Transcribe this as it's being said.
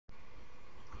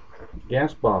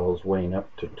Gas bottles weighing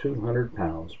up to 200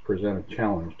 pounds present a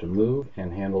challenge to move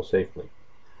and handle safely.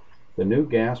 The new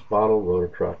gas bottle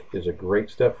Rotatruck is a great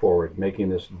step forward, making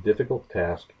this difficult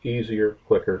task easier,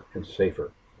 quicker, and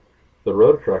safer. The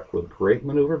Rotatruck with great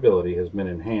maneuverability has been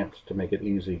enhanced to make it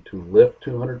easy to lift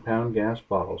 200-pound gas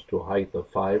bottles to a height of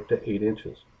 5 to 8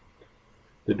 inches.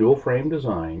 The dual frame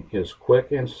design is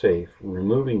quick and safe,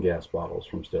 removing gas bottles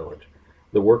from stillage.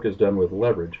 The work is done with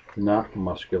leverage, not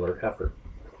muscular effort.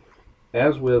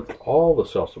 As with all the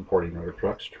self-supporting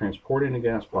Rotatrucks, transporting a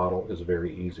gas bottle is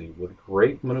very easy, with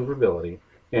great maneuverability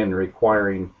and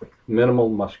requiring minimal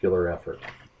muscular effort.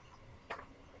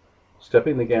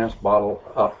 Stepping the gas bottle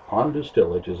up onto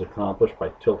stillage is accomplished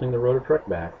by tilting the Rotatruck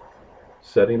back,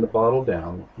 setting the bottle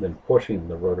down, then pushing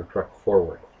the Rotatruck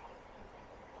forward.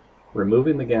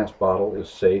 Removing the gas bottle is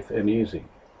safe and easy.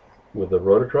 With the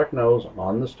Rotatruck nose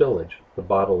on the stillage, the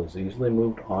bottle is easily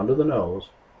moved onto the nose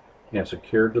and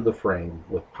secured to the frame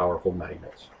with powerful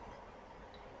magnets.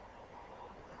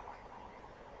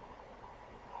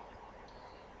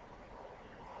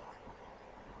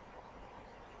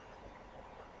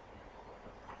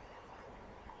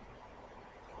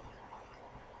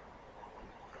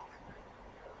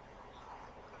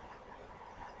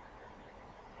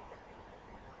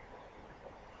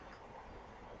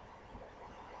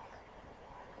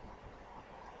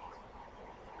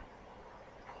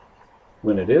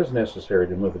 When it is necessary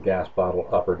to move a gas bottle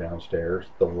up or downstairs,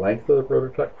 the length of the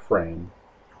Rotatruck frame,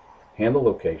 handle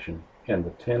location, and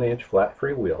the 10-inch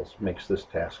flat-free wheels makes this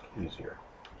task easier.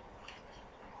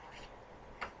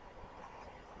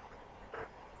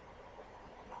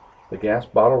 The gas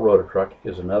bottle Rotatruck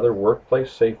is another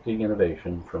workplace safety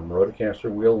innovation from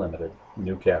Rotacaster Wheel Ltd,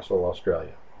 Newcastle,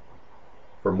 Australia.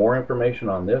 For more information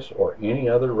on this or any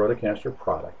other Rotacaster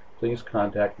product, please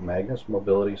contact Magnus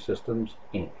Mobility Systems,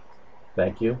 Inc.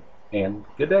 Thank you, and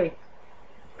good day.